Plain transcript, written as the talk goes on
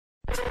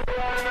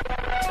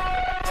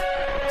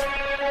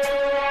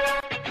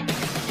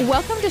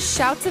Welcome to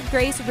Shouts of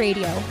Grace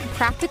Radio,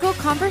 practical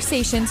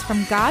conversations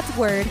from God's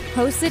Word,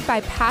 hosted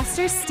by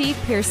Pastor Steve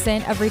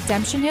Pearson of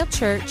Redemption Hill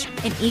Church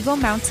in Eagle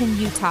Mountain,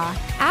 Utah.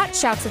 At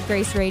Shouts of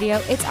Grace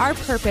Radio, it's our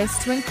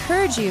purpose to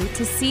encourage you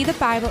to see the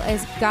Bible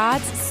as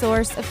God's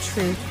source of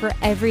truth for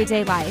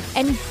everyday life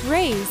and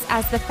grace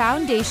as the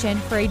foundation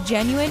for a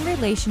genuine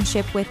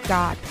relationship with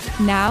God.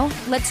 Now,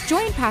 let's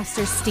join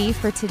Pastor Steve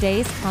for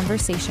today's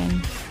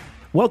conversation.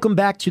 Welcome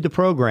back to the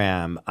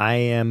program. I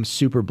am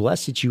super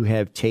blessed that you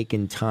have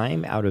taken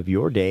time out of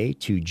your day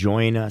to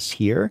join us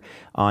here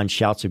on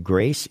Shouts of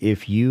Grace.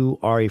 If you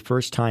are a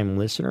first-time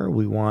listener,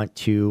 we want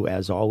to,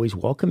 as always,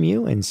 welcome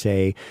you and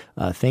say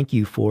thank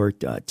you for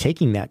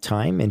taking that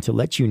time, and to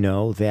let you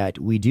know that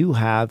we do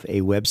have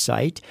a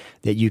website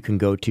that you can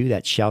go to.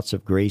 That's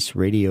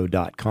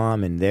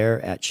shoutsofgraceradio.com, and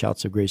there at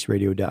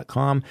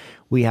shoutsofgraceradio.com,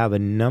 we have a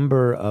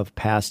number of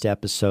past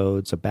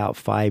episodes, about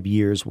 5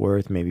 years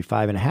worth, maybe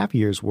 5.5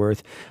 years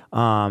worth,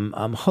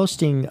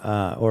 hosting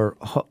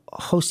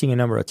a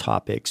number of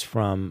topics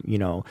from,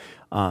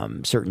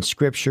 certain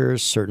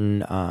scriptures,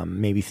 certain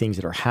maybe things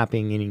that are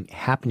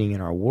happening in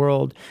our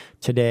world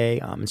today.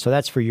 And so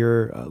that's for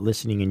your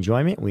listening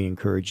enjoyment. We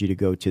encourage you to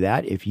go to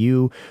that. If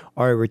you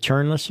are a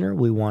return listener,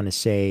 we want to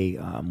say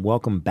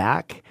welcome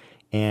back,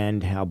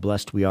 and how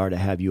blessed we are to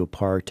have you a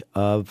part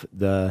of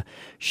the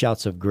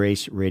Shouts of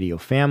Grace radio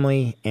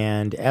family.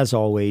 And as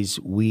always,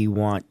 we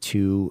want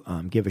to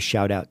give a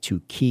shout out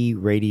to Key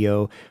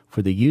Radio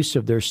for the use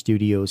of their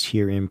studios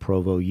here in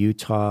Provo,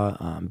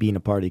 Utah. Being a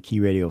part of the Key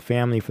Radio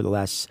family for the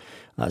last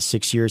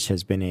 6 years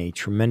has been a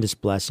tremendous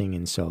blessing,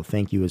 and so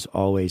thank you as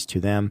always to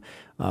them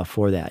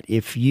for that.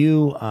 If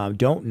you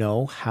don't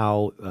know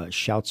how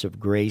Shouts of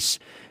Grace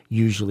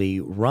usually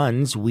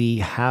runs, we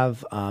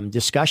have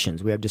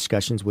discussions. We have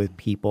discussions with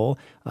people,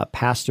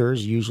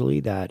 pastors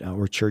usually, that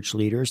or church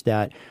leaders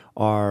that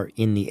are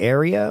in the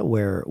area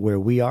where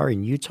we are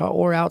in Utah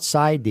or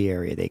outside the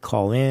area. They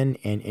call in,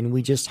 and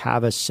we just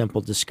have a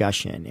simple discussion.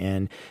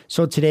 And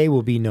so today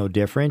will be no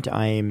different.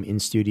 I am in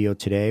studio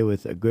today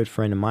with a good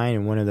friend of mine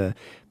and one of the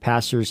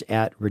pastors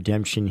at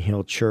Redemption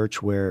Hill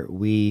Church, where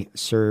we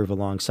serve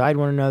alongside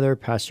one another,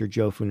 Pastor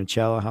Joe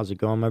Funicello. How's it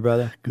going, my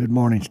brother? Good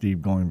morning,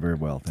 Steve. Going very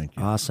well, thank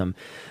you. Awesome.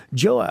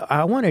 Joe,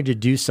 I wanted to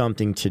do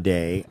something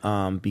today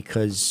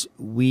because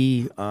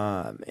we,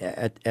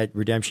 at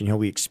Redemption Hill,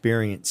 we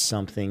experienced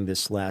something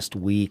this last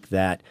week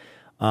that,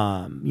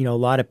 a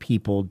lot of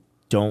people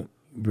don't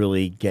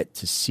really get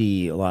to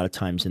see a lot of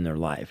times in their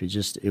life.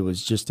 It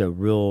was just a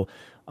real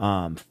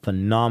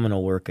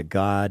phenomenal work of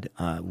God.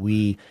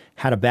 We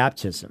had a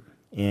baptism,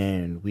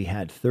 and we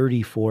had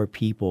 34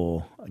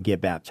 people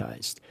get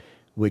baptized,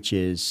 which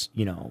is,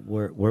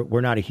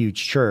 we're not a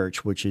huge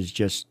church, which is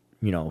just,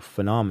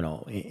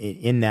 phenomenal.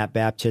 In that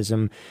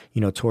baptism,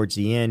 towards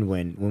the end,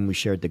 when we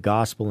shared the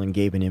gospel and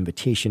gave an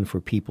invitation for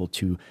people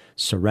to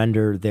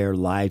surrender their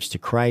lives to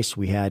Christ,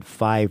 we had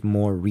 5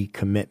 more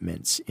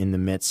recommitments in the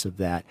midst of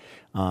that.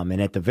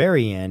 And at the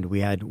very end, we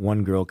had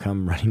one girl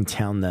come running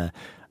down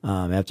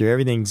after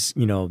everything's,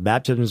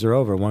 baptisms are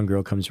over, one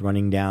girl comes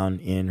running down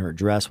in her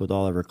dress with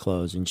all of her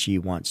clothes, and she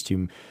wants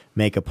to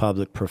make a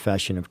public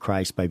profession of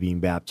Christ by being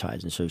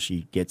baptized. And so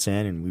she gets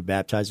in, and we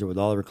baptize her with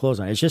all of her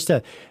clothes on. It's just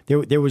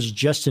there was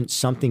just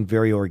something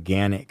very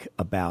organic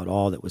about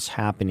all that was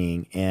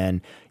happening,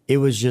 and it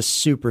was just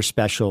super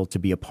special to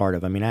be a part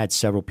of. I mean, I had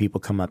several people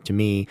come up to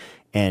me,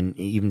 and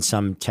even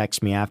some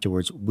text me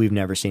afterwards, we've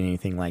never seen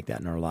anything like that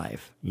in our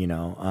life,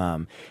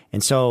 and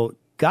so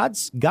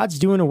God's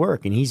doing a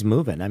work, and He's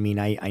moving. I mean,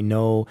 I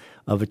know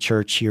of a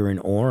church here in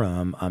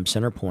Orem,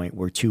 Center Point,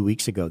 where 2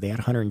 weeks ago they had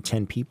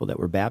 110 people that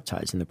were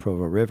baptized in the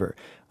Provo River.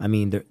 I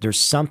mean, there's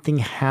something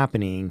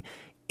happening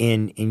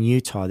in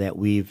Utah that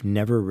we've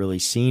never really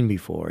seen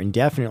before, and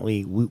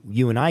definitely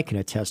you and I can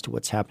attest to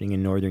what's happening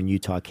in northern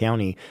Utah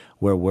County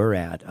where we're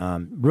at.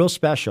 Real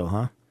special,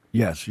 huh?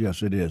 Yes,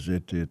 it is.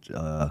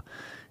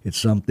 It's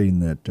something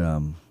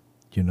that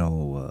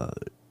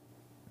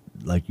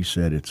like you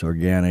said, it's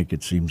organic.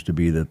 It seems to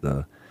be that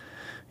the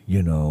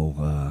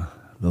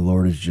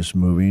Lord is just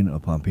moving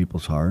upon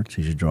people's hearts.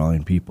 He's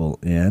drawing people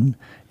in.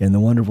 And the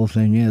wonderful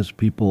thing is,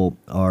 people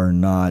are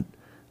not,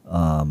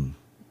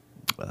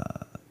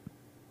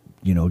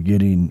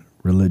 getting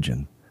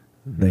religion.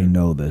 Mm-hmm. They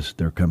know this.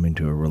 They're coming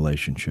to a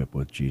relationship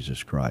with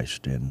Jesus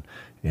Christ. And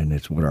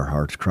it's what our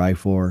hearts cry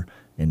for,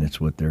 and it's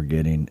what they're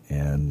getting,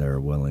 and they're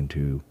willing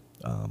to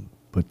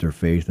put their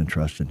faith and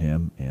trust in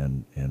Him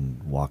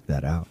and walk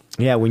that out.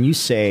 Yeah, when you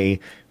say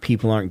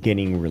people aren't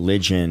getting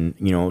religion,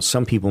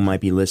 some people might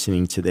be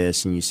listening to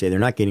this and you say they're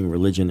not getting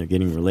religion, they're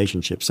getting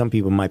relationships. Some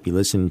people might be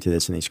listening to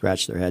this and they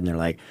scratch their head and they're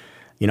like,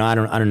 I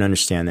don't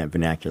understand that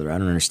vernacular. I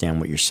don't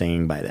understand what you're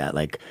saying by that.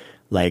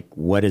 Like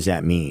what does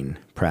that mean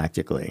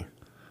practically?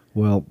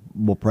 Well,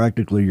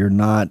 practically you're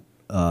not,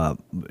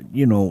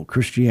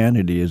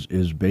 Christianity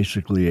is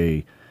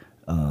basically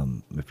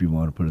if you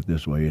want to put it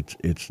this way,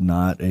 it's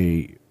not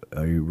a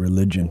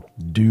religion.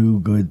 Do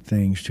good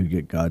things to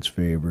get God's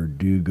favor.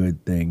 Do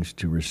good things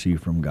to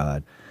receive from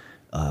God.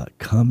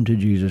 come to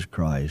Jesus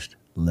Christ,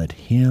 let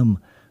Him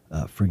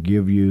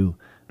forgive you,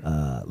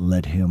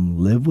 let Him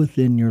live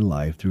within your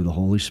life through the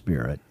Holy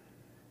Spirit,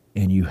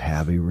 and you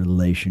have a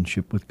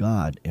relationship with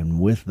God. And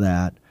with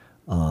that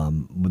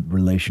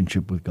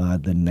relationship with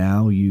God, then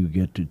now you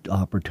get the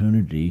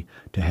opportunity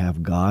to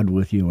have God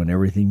with you in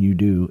everything you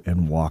do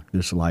and walk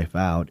this life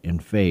out in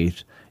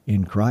faith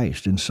in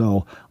Christ. And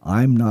so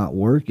I'm not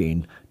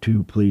working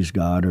to please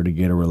God or to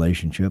get a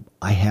relationship.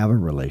 I have a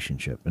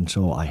relationship. And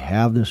so I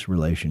have this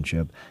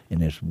relationship,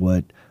 and it's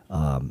what,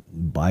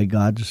 by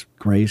God's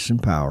grace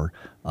and power,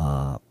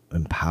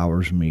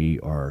 empowers me,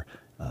 or,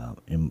 I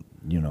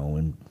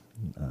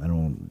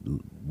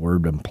don't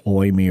word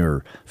employ me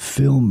or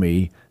fill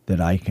me, that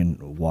I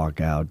can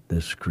walk out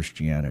this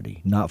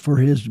Christianity. Not for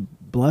His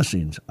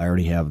blessings. I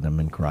already have them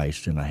in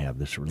Christ, and I have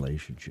this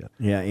relationship.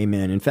 Yeah,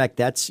 amen. In fact,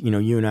 that's,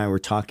 you and I were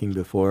talking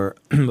before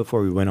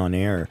we went on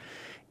air,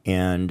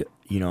 and,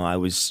 I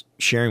was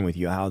sharing with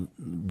you how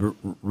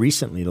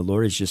recently the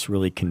Lord has just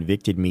really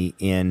convicted me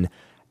in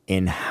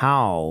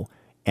how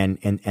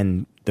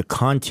and the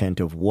content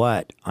of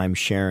what I'm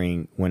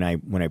sharing when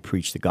I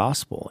preach the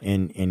gospel.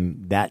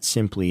 And that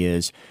simply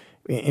is,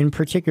 and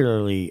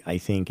particularly I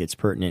think it's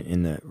pertinent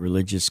in the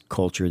religious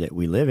culture that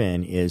we live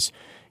in, is,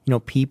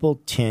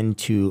 people tend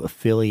to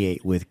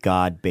affiliate with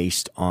God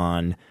based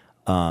on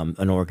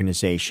an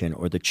organization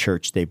or the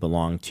church they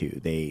belong to.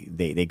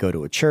 They go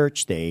to a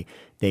church, they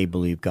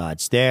believe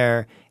God's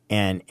there,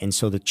 and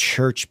so the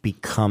church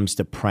becomes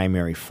the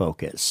primary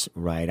focus,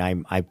 right?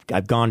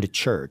 I've gone to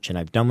church, and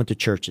I've done what the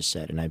church has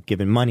said, and I've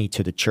given money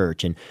to the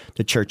church, and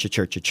the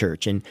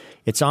church, and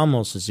it's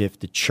almost as if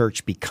the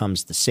church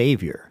becomes the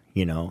savior,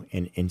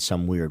 in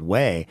some weird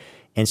way.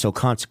 And so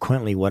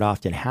consequently, what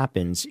often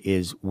happens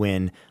is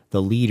when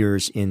the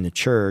leaders in the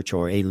church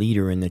or a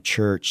leader in the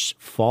church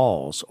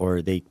falls,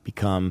 or they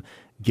become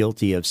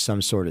guilty of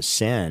some sort of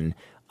sin,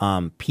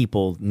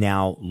 people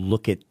now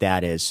look at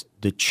that as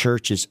the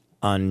church is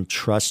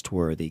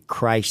untrustworthy.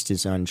 Christ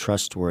is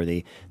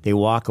untrustworthy. They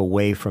walk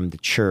away from the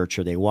church,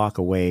 or they walk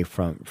away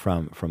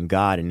from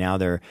God, and now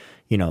they're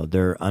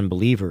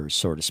unbelievers,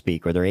 so to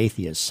speak, or they're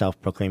atheists,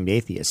 self-proclaimed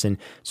atheists. And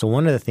so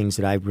one of the things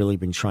that I've really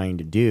been trying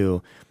to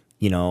do,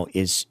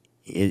 is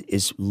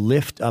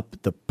lift up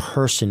the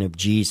person of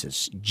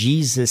Jesus.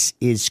 Jesus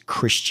is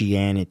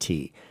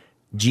Christianity.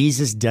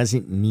 Jesus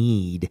doesn't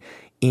need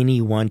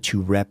anyone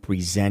to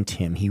represent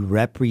Him. He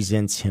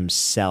represents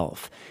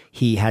Himself.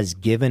 He has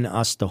given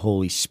us the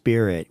Holy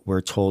Spirit,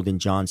 we're told in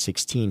John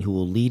 16, who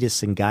will lead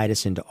us and guide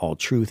us into all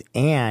truth,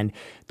 and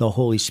the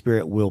Holy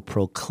Spirit will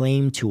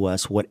proclaim to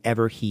us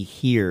whatever He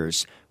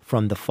hears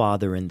from the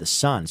Father and the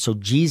Son. So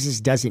Jesus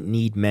doesn't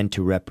need men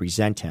to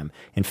represent Him.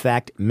 In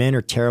fact, men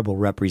are terrible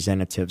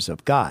representatives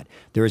of God.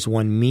 There is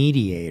one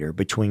mediator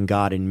between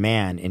God and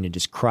man, and it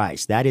is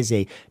Christ. That is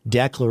a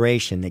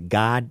declaration that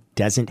God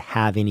doesn't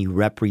have any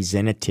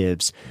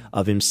representatives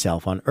of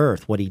Himself on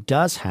earth. What He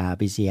does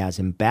have is He has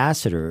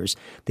ambassadors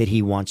that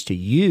He wants to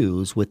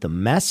use with the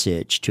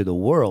message to the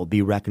world,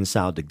 be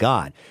reconciled to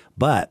God.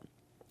 But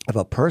if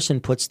a person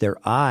puts their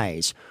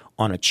eyes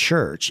on a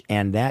church,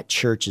 and that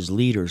church's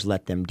leaders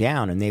let them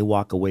down, and they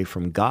walk away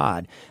from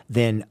God,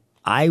 then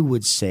I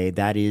would say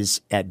that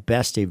is at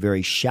best a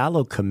very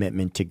shallow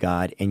commitment to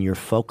God, and your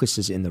focus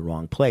is in the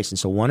wrong place. And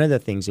so one of the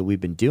things that we've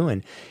been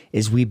doing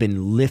is we've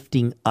been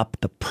lifting up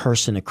the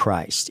person of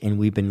Christ, and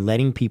we've been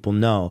letting people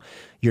know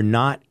you're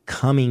not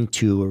coming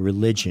to a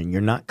religion,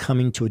 you're not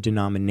coming to a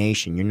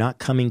denomination, you're not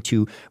coming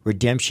to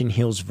Redemption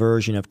Hill's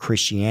version of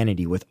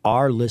Christianity with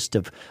our list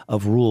of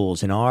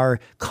rules and our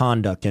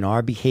conduct and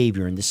our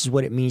behavior, and this is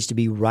what it means to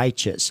be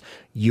righteous.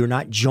 You're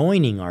not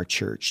joining our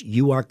church.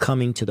 You are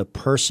coming to the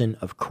person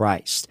of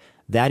Christ.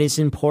 That is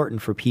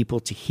important for people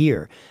to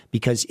hear,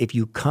 because if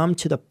you come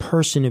to the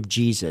person of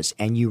Jesus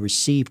and you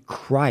receive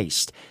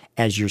Christ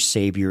as your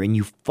Savior and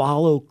you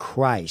follow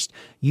Christ,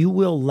 you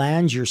will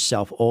land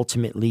yourself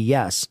ultimately,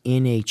 yes,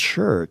 in a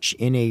church,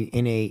 in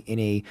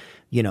a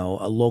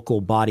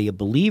local body of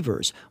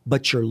believers,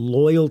 but your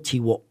loyalty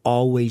will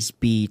always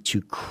be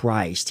to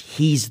Christ.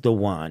 He's the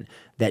one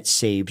that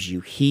saves you.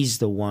 He's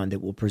the one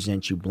that will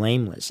present you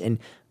blameless. And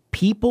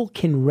people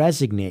can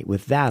resonate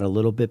with that a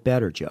little bit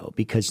better, Joe,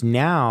 because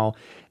now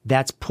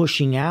that's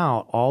pushing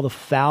out all the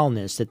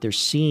foulness that they're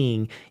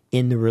seeing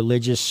in the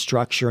religious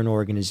structure and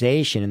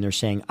organization. And they're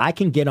saying, I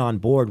can get on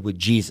board with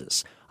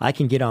Jesus. I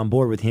can get on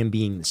board with Him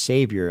being the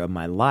Savior of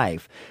my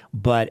life,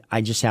 but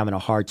I just having a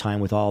hard time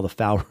with all the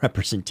foul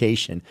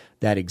representation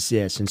that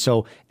exists. And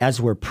so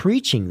as we're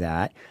preaching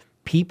that,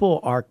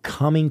 people are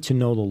coming to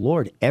know the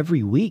Lord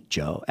every week,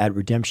 Joe, at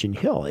Redemption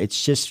Hill.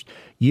 It's just,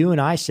 you and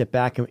I sit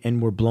back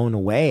and we're blown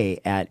away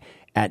at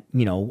a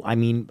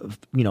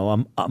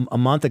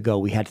month ago,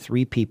 we had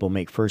 3 people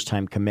make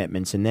first-time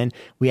commitments, and then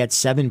we had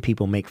 7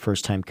 people make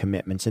first-time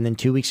commitments, and then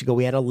 2 weeks ago,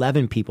 we had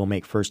 11 people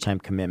make first-time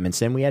commitments,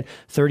 then we had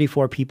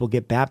 34 people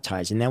get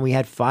baptized, and then we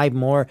had 5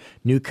 more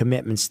new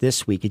commitments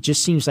this week. It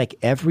just seems like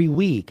every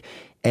week,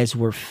 as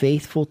we're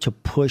faithful to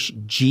push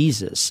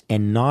Jesus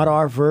and not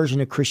our version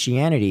of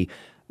Christianity,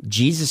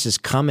 Jesus is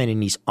coming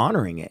and he's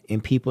honoring it,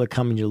 and people are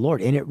coming to the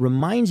Lord. And it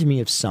reminds me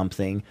of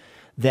something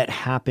that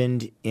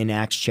happened in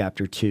Acts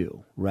chapter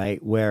 2,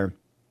 right? Where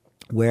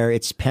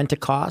it's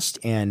Pentecost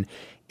and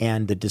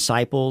the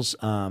disciples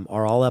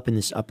are all up in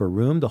this upper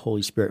room. The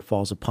Holy Spirit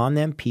falls upon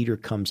them. Peter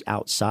comes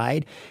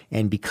outside,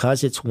 and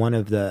because it's one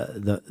of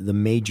the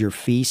major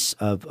feasts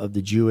of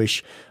the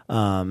Jewish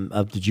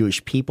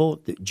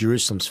people,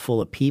 Jerusalem's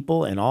full of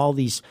people, and all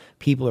these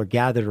people are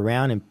gathered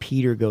around. And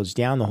Peter goes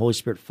down. The Holy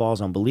Spirit falls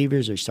on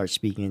believers. They start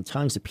speaking in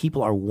tongues. The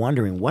people are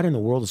wondering what in the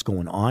world is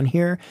going on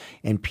here.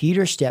 And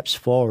Peter steps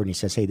forward and he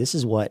says, "Hey, this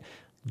is what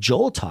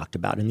Joel talked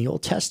about in the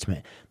Old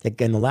Testament,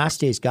 that in the last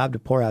days God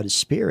would pour out his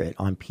Spirit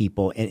on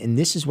people, and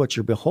this is what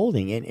you're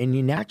beholding." And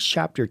in Acts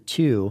chapter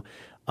 2,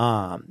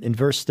 in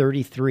verse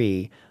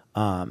 33,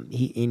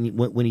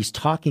 when he's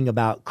talking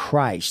about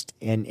Christ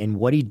and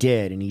what he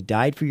did, and he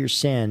died for your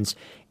sins,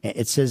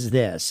 it says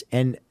this,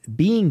 "And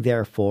being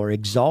therefore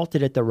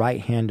exalted at the right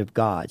hand of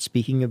God,"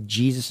 speaking of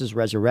Jesus'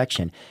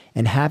 resurrection,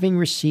 "and having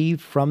received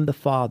from the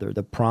Father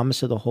the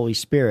promise of the Holy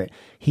Spirit,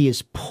 he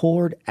has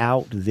poured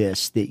out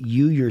this that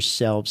you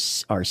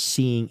yourselves are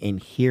seeing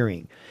and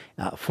hearing.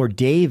 For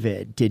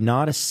David did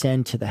not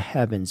ascend to the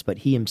heavens, but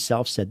he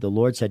himself said, 'The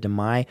Lord said to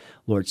my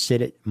Lord,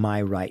 sit at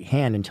my right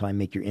hand until I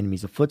make your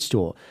enemies a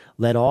footstool.'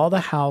 Let all the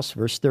house,"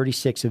 verse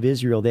 36, "of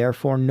Israel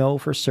therefore know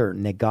for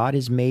certain that God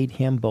has made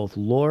him both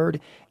Lord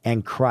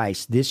and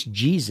Christ, this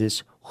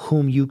Jesus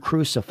whom you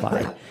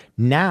crucified."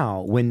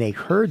 Now, when they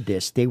heard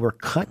this, they were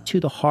cut to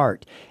the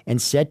heart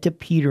and said to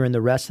Peter and the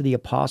rest of the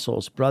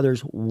apostles,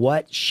 "Brothers,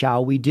 what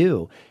shall we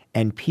do?"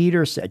 And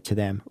Peter said to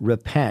them,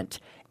 "Repent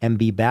and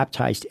be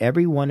baptized,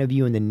 every one of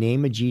you, in the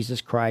name of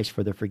Jesus Christ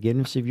for the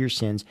forgiveness of your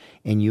sins,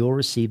 and you will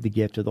receive the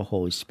gift of the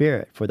Holy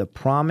Spirit. For the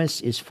promise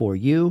is for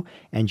you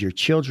and your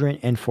children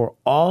and for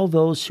all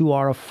those who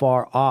are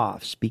afar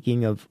off,"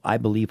 speaking of, I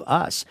believe,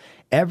 us,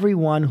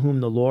 "everyone whom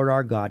the Lord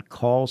our God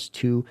calls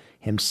to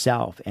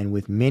himself." And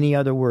with many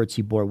other words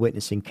he bore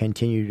witness and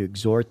continued to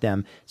exhort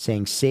them,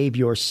 saying, "Save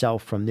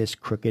yourself from this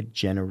crooked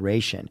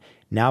generation."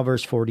 Now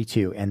verse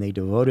 42, "And they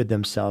devoted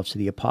themselves to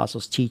the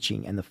apostles'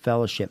 teaching and the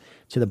fellowship,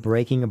 to the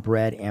breaking of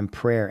bread and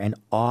prayer, and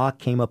awe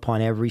came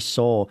upon every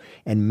soul,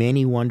 and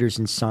many wonders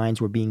and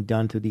signs were being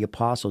done through the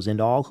apostles. And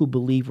all who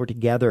believed were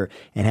together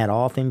and had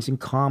all things in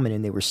common,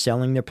 and they were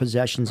selling their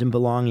possessions and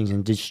belongings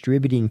and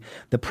distributing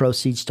the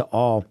proceeds to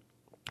all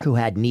who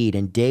had need.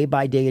 And day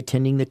by day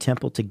attending the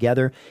temple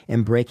together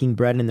and breaking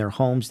bread in their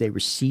homes, they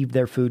received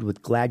their food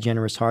with glad,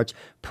 generous hearts,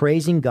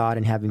 praising God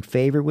and having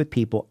favor with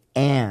people.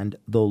 And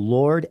the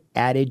Lord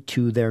added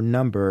to their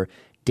number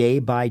day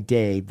by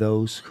day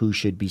those who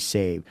should be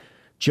saved."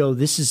 Joe,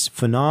 this is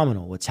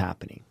phenomenal what's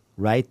happening,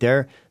 right?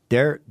 There's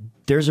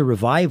a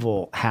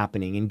revival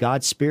happening, and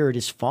God's Spirit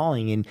is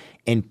falling,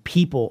 and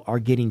people are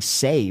getting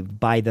saved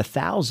by the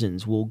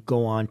thousands, we'll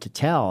go on to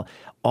tell,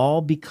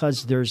 all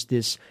because there's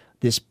this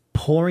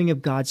pouring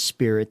of God's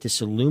Spirit,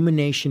 this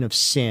illumination of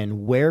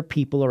sin, where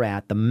people are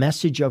at, the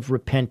message of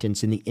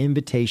repentance and the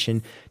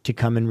invitation to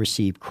come and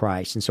receive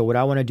Christ. And so what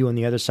I want to do on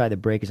the other side of the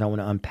break is I want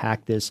to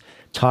unpack this,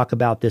 talk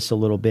about this a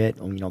little bit,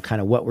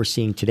 kind of what we're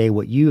seeing today,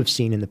 what you have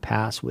seen in the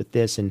past with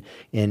this and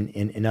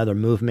in other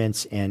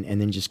movements, and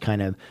then just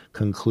kind of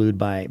conclude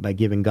by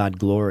giving God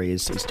glory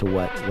as to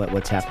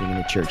what's happening in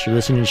the church. You're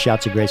listening to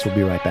Shouts of Grace. We'll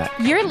be right back.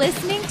 You're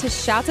listening to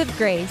Shouts of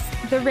Grace,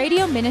 the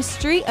radio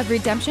ministry of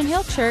Redemption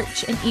Hill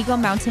Church in Eagle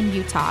Mountain,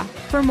 Utah.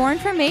 For more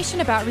information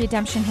about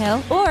Redemption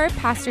Hill or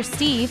Pastor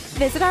Steve,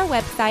 visit our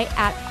website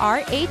at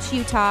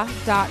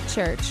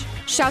rhutah.church.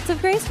 Shouts of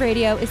Grace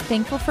Radio is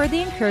thankful for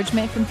the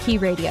encouragement from Key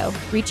Radio,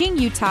 reaching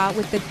Utah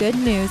with the good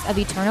news of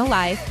eternal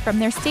life from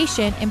their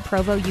station in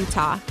Provo,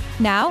 Utah.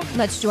 Now,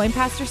 let's join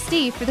Pastor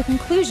Steve for the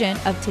conclusion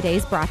of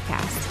today's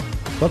broadcast.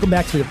 Welcome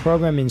back to the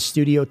program. In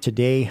studio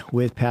today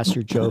with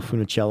Pastor Joe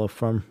Funicello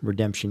from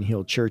Redemption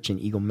Hill Church in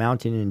Eagle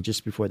Mountain. And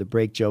just before the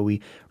break, Joe, we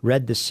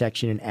read this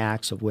section in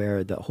Acts of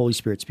where the Holy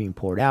Spirit's being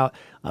poured out,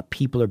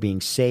 people are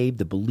being saved,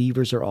 the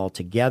believers are all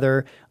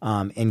together,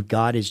 and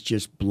God is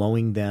just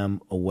blowing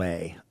them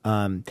away.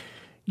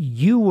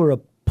 You were a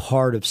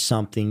part of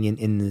something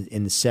in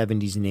the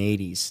 70s and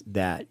 80s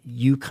that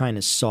you kind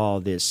of saw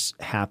this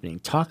happening.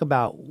 Talk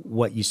about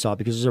what you saw,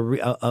 because there's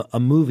a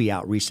movie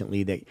out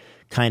recently that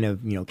kind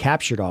of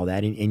captured all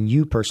that, and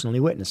you personally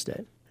witnessed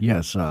it.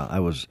 Yes, I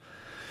was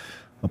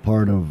a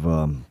part of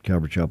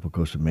Calvary Chapel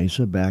Costa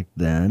Mesa back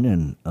then,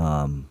 and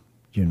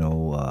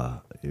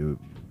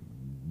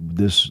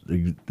this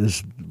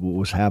what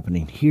was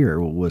happening here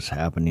was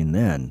happening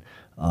then.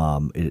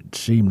 It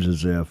seems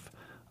as if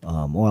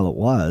while it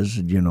was,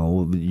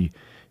 the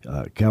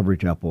Calvary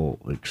Chapel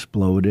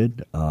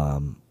exploded.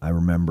 I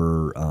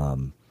remember,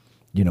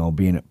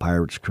 being at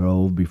Pirates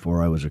Cove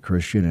before I was a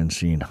Christian and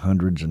seeing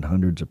hundreds and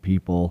hundreds of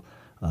people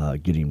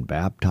getting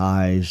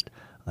baptized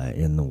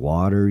in the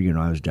water.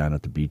 I was down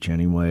at the beach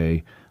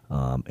anyway,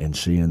 and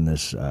seeing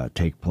this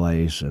take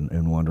place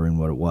and wondering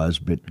what it was.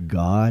 But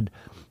God,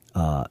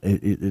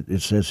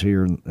 it says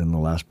here in the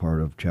last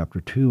part of chapter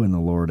 2, "And the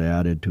Lord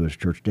added to his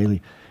church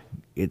daily."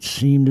 It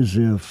seemed as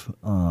if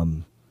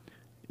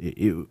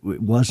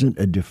it wasn't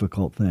a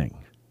difficult thing.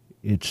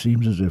 It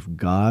seems as if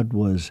God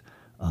was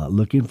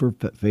looking for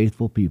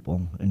faithful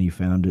people, and he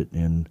found it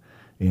in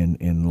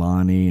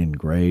Lonnie and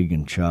Greg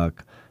and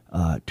Chuck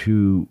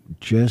to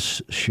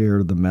just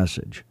share the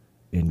message,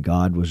 and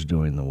God was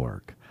doing the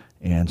work.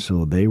 And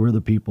so they were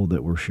the people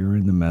that were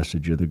sharing the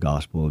message of the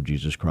gospel of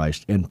Jesus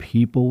Christ, and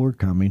people were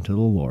coming to the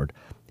Lord.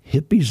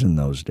 Hippies in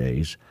those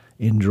days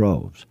in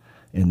droves,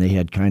 and they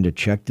had kind of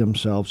checked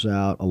themselves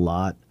out a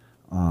lot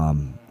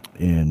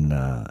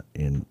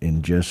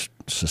in just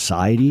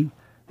society.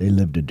 They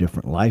lived a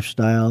different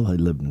lifestyle. They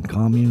lived in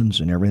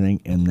communes and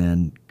everything. And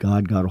then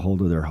God got a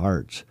hold of their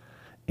hearts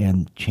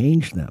and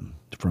changed them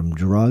from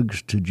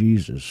drugs to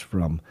Jesus,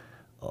 from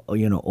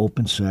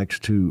open sex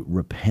to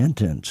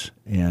repentance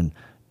and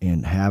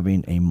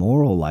having a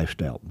moral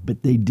lifestyle.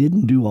 But they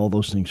didn't do all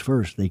those things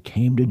first. They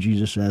came to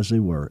Jesus as they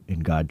were,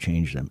 and God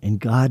changed them. And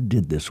God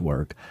did this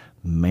work.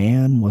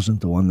 Man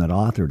wasn't the one that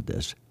authored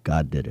this.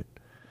 God did it.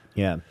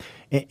 Yeah.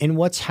 And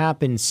what's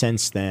happened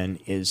since then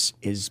is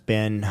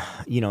been,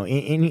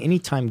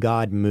 anytime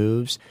God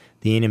moves,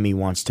 the enemy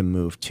wants to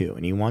move too.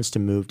 And he wants to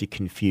move to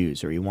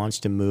confuse, or he wants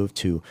to move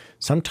to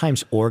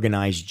sometimes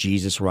organize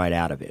Jesus right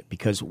out of it.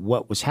 Because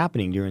what was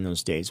happening during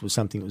those days was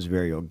something that was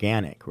very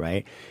organic,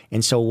 right?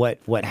 And so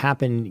what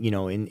happened,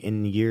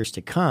 in the years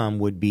to come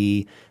would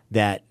be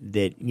that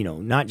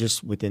not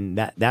just within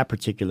that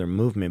particular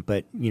movement,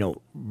 but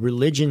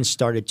religion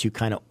started to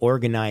kind of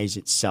organize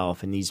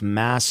itself in these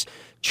mass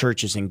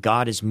churches, and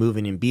God is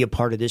moving, and be a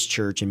part of this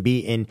church, and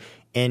you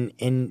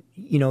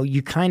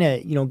kind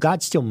of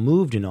God still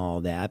moved in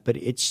all that, but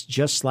it's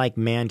just like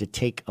man to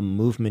take a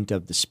movement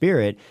of the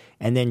Spirit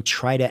and then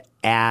try to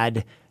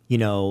add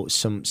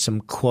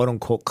some quote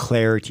unquote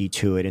clarity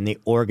to it, and they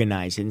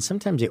organize it, and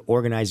sometimes they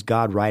organize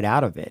God right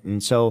out of it.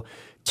 And so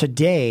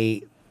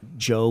today,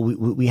 Joe,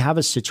 we have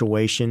a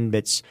situation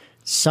that's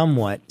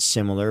somewhat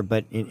similar,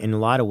 but in a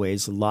lot of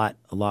ways a lot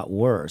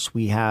worse.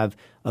 We have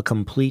a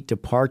complete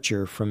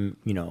departure from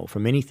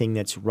anything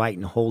that's right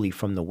and holy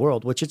from the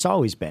world, which it's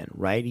always been,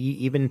 right?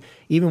 Even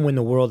when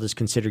the world is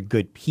considered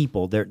good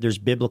people, there's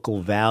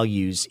biblical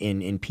values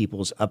in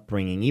people's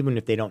upbringing, even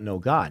if they don't know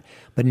God.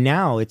 But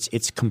now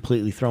it's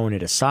completely throwing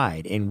it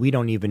aside, and we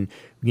don't even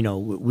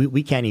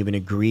we can't even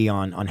agree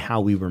on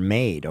how we were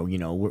made, or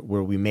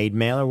were we made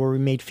male or were we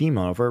made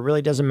female, or it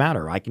really doesn't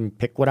matter. I can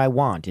pick what I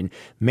want in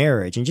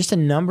marriage, and just a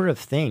number of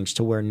things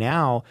to where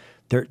now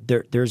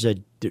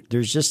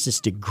there's just this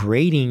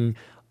degrading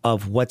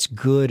of what's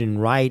good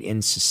and right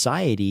in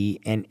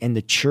society, and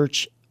the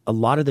church, a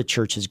lot of the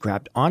church has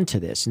grabbed onto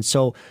this. And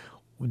so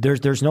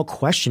there's no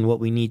question what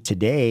we need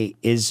today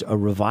is a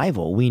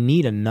revival. We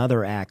need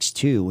another Acts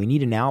 2. We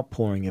need an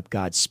outpouring of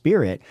God's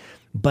Spirit.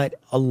 But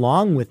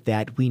along with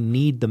that, we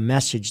need the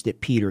message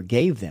that Peter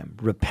gave them: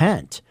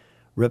 repent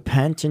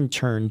and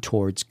turn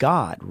towards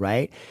God,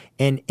 right?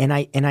 And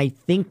I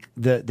think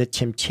the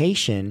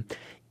temptation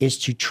is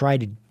to try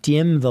to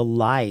dim the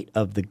light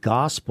of the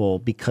gospel,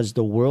 because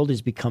the world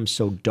has become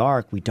so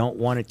dark. We don't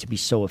want it to be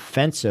so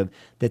offensive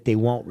that they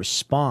won't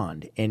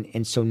respond.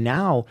 And so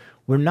now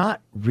we're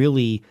not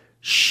really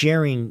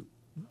sharing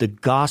the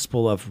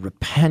gospel of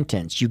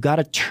repentance. You got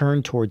to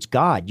turn towards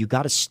God. You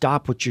got to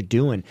stop what you're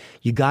doing.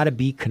 You got to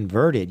be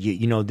converted.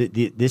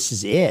 This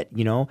is it.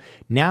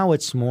 Now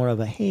it's more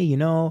of a, hey,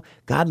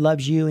 God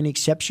loves you and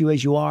accepts you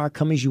as you are,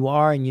 come as you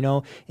are.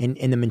 And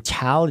and the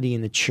mentality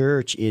in the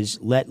church is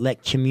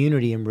let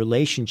community and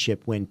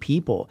relationship win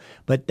people.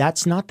 But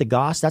that's not the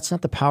gospel. That's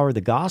not the power of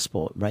the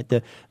gospel, right?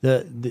 The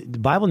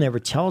Bible never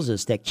tells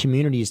us that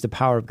community is the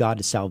power of God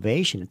to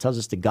salvation. It tells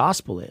us the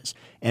gospel is,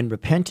 and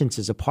repentance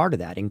is a part of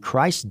that. And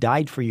Christ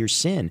died for your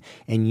sin,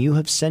 and you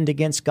have sinned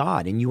against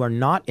God, and you are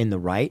not in the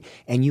right,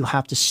 and you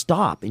have to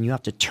stop, and you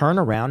have to turn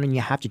around, and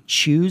you have to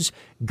choose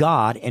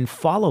God and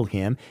follow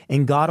him,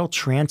 and God will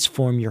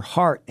transform your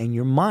heart and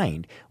your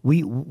mind.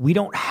 We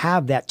don't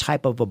have that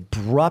type of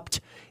abrupt,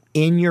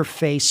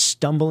 in-your-face,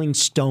 stumbling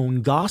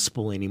stone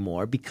gospel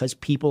anymore, because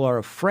people are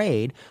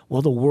afraid,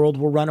 well, the world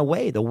will run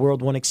away. The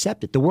world won't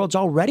accept it. The world's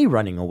already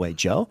running away,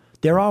 Joe.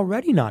 They're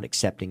already not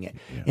accepting it.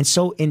 Yeah. And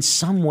so in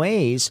some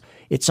ways,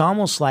 it's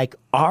almost like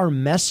our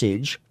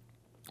message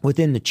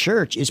within the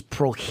church is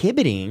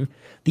prohibiting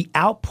the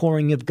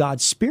outpouring of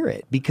God's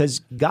Spirit,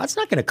 because God's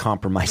not going to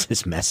compromise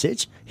his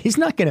message. He's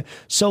not going to.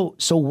 So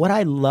what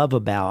I love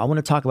about, I want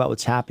to talk about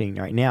what's happening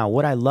right now.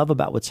 What I love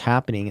about what's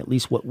happening, at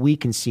least what we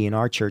can see in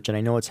our church, and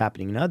I know it's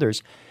happening in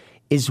others,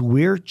 is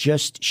we're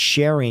just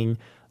sharing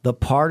the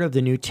part of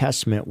the New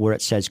Testament where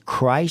it says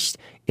Christ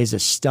is a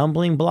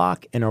stumbling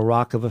block and a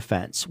rock of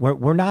offense.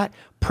 We're not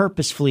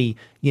purposefully,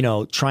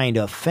 trying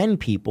to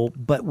offend people,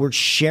 but we're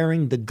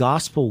sharing the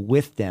gospel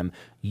with them.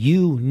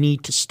 You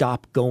need to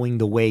stop going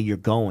the way you're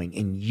going,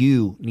 and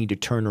you need to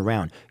turn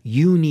around.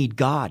 You need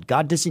God.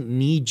 God doesn't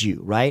need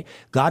you, right?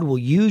 God will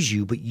use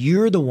you, but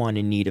you're the one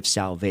in need of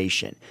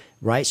salvation,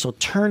 right? So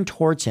turn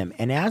towards him.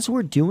 And as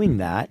we're doing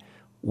that,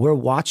 we're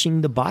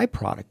watching the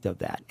byproduct of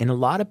that. And a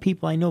lot of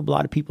people, I know a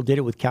lot of people did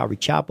it with Calvary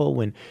Chapel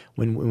when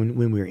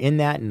we were in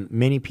that, and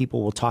many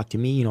people will talk to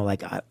me,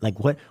 like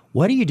what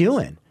are you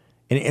doing?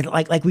 And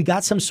like we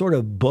got some sort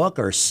of book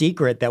or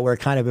secret that we're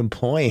kind of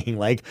employing,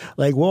 like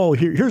whoa,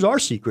 here's our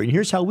secret, and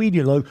here's how we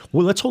do. Like,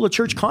 well, let's hold a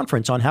church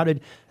conference on how to.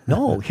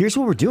 No, here's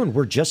what we're doing.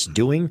 We're just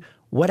doing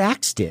what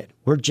Acts did.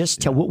 We're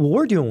just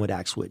we're doing what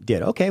Acts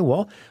did. Okay,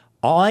 well,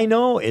 all I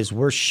know is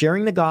we're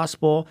sharing the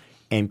gospel,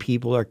 and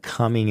people are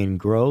coming in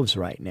groves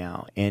right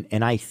now.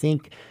 And I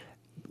think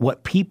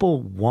what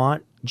people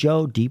want,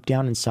 Joe, deep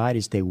down inside,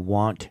 is they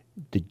want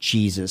the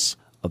Jesus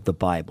of the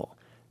Bible.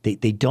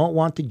 They don't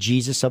want the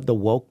Jesus of the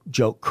woke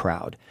joke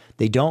crowd.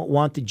 They don't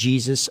want the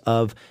Jesus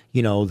of,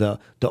 the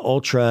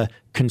ultra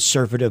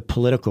conservative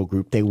political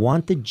group. They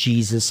want the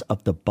Jesus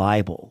of the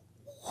Bible.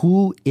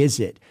 Who is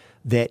it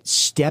that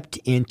stepped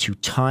into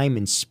time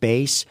and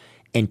space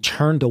and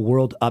turned the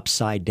world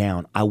upside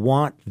down? I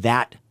want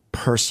that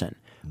person,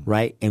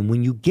 right? And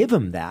when you give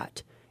them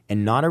that,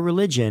 and not a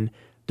religion,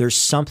 there's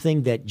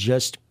something that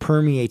just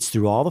permeates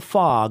through all the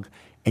fog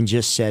and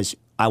just says,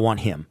 I want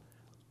him.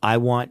 I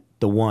want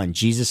the one,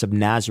 Jesus of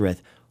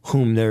Nazareth,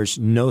 whom there's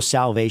no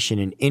salvation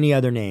in any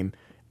other name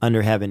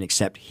under heaven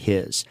except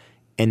his.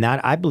 And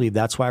that, I believe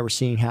that's why we're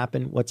seeing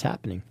what's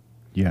happening.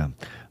 Yeah.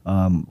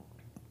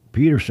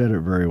 Peter said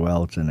it very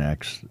well. It's in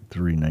Acts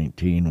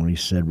 3:19 when he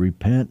said,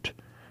 repent,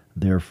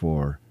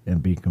 therefore,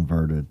 and be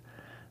converted,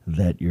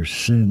 that your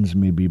sins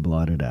may be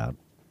blotted out,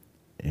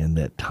 and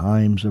that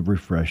times of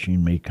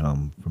refreshing may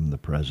come from the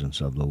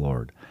presence of the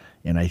Lord.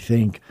 And I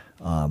think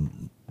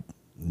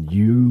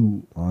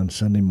you, on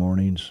Sunday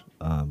mornings,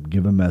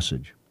 give a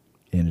message,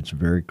 and it's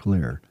very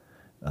clear.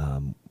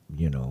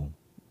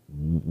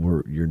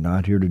 You're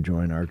not here to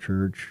join our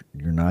church.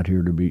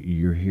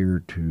 You're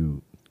here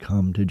to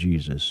come to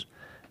Jesus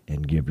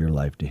and give your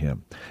life to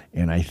him.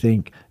 And I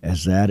think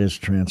as that is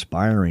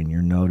transpiring,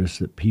 you notice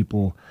that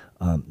people,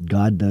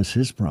 God does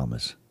his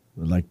promise,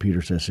 like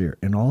Peter says here.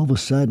 And all of a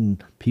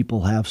sudden,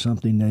 people have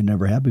something they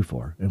never had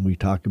before. And we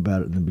talked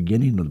about it in the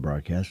beginning of the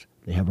broadcast.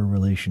 They have a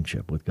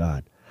relationship with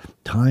God.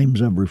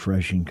 Times of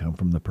refreshing come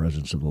from the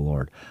presence of the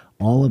Lord.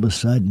 All of a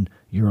sudden,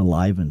 you're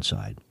alive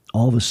inside.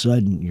 All of a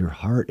sudden, your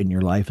heart and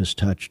your life is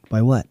touched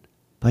by what?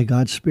 By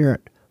God's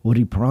Spirit, what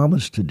he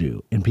promised to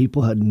do. And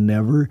people had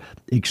never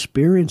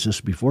experienced this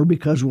before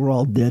because we're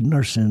all dead in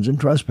our sins and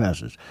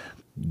trespasses.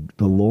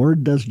 The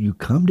Lord you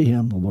come to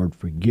him, the Lord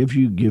forgives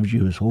you, gives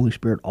you his Holy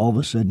Spirit. All of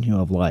a sudden, you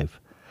have life.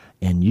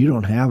 And you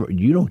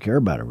don't care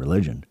about a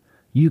religion.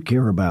 You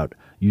care about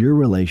your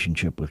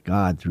relationship with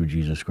God through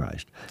Jesus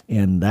Christ.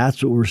 And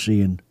that's what we're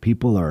seeing.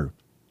 People are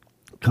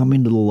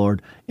coming to the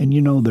Lord. And,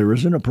 there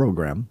isn't a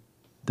program.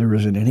 There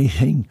isn't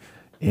anything,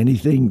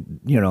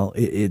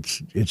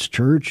 it's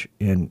church,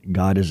 and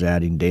God is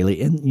adding daily.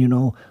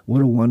 And,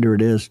 what a wonder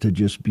it is to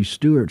just be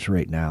stewards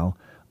right now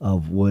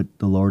of what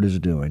the Lord is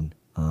doing.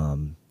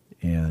 Want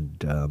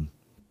to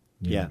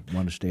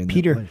stay in that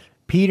place.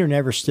 Peter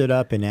never stood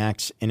up in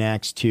Acts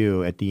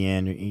 2 at the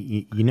end.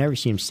 You never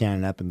see him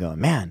standing up and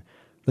going, man,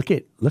 look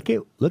at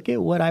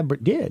what I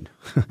did.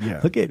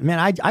 Yeah.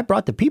 I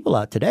brought the people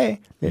out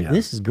today. Yeah.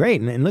 This is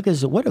great. And look at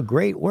this, what a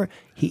great work.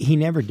 He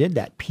never did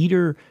that.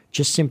 Peter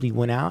just simply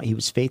went out. He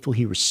was faithful.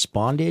 He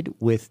responded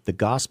with the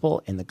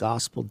gospel, and the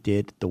gospel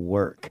did the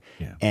work.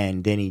 Yeah.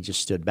 And then he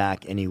just stood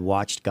back and he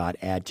watched God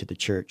add to the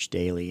church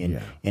daily.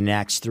 And in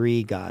Acts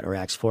 4,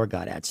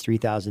 God adds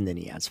 3,000, then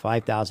he adds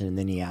 5,000, and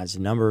then he adds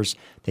numbers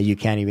that you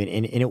can't even.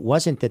 And it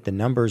wasn't that the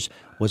numbers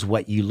was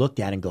what you looked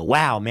at and go,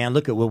 wow, man,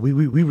 look at what we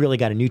really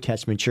got a New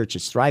Testament church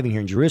that's thriving here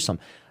in Jerusalem.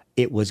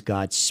 It was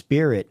God's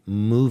Spirit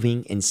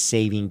moving and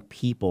saving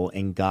people,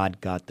 and God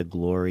got the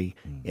glory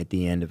at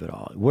the end of it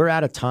all. We're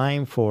out of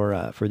time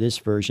for this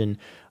version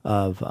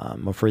of,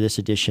 or for this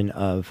edition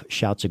of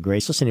Shouts of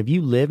Grace. Listen, if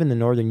you live in the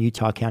northern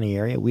Utah County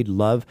area, we'd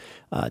love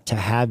to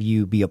have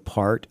you be a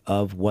part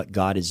of what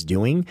God is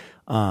doing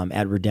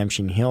at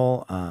Redemption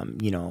Hill.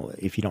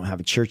 If you don't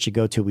have a church to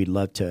go to, we'd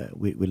love to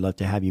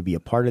have you be a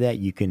part of that.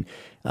 You can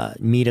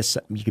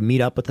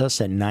meet up with us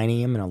at 9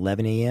 a.m. and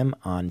 11 a.m.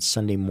 on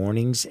Sunday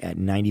mornings at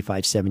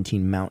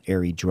 9517 Mount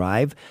Airy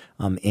Drive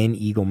in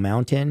Eagle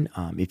Mountain.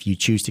 If you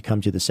choose to come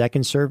to the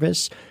second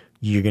service,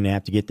 you're going to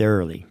have to get there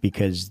early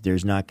because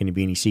there's not going to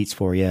be any seats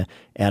for you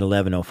at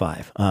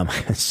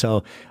 11:05.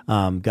 So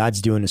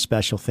God's doing a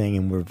special thing,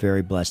 and we're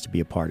very blessed to be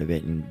a part of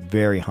it and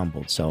very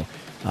humbled. So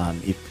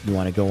if you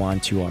want to go on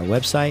to our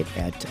website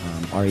at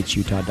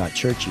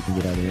rhutah.church, you can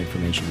get other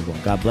information as well.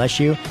 God bless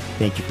you.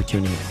 Thank you for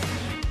tuning in.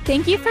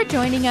 Thank you for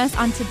joining us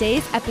on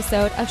today's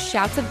episode of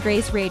Shouts of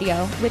Grace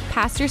Radio with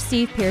Pastor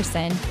Steve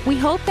Pearson. We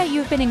hope that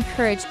you've been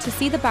encouraged to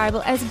see the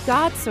Bible as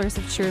God's source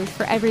of truth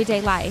for everyday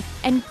life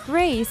and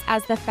grace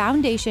as the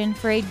foundation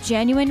for a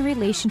genuine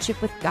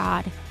relationship with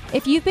God.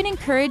 If you've been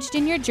encouraged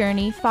in your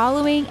journey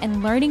following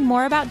and learning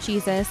more about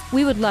Jesus,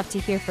 we would love to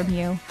hear from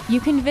you. You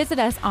can visit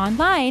us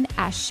online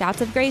at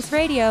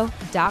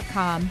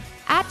shoutsofgraceradio.com.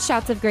 At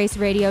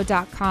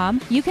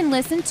shoutsofgraceradio.com, you can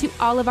listen to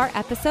all of our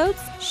episodes,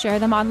 share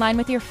them online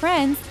with your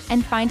friends,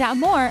 and find out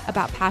more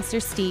about Pastor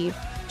Steve.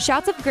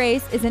 Shouts of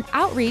Grace is an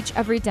outreach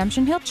of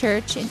Redemption Hill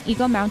Church in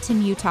Eagle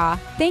Mountain, Utah.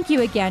 Thank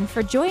you again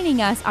for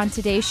joining us on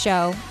today's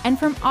show. And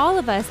from all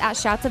of us at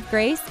Shouts of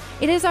Grace,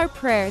 it is our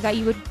prayer that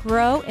you would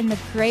grow in the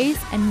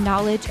grace and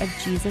knowledge of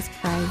Jesus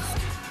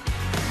Christ.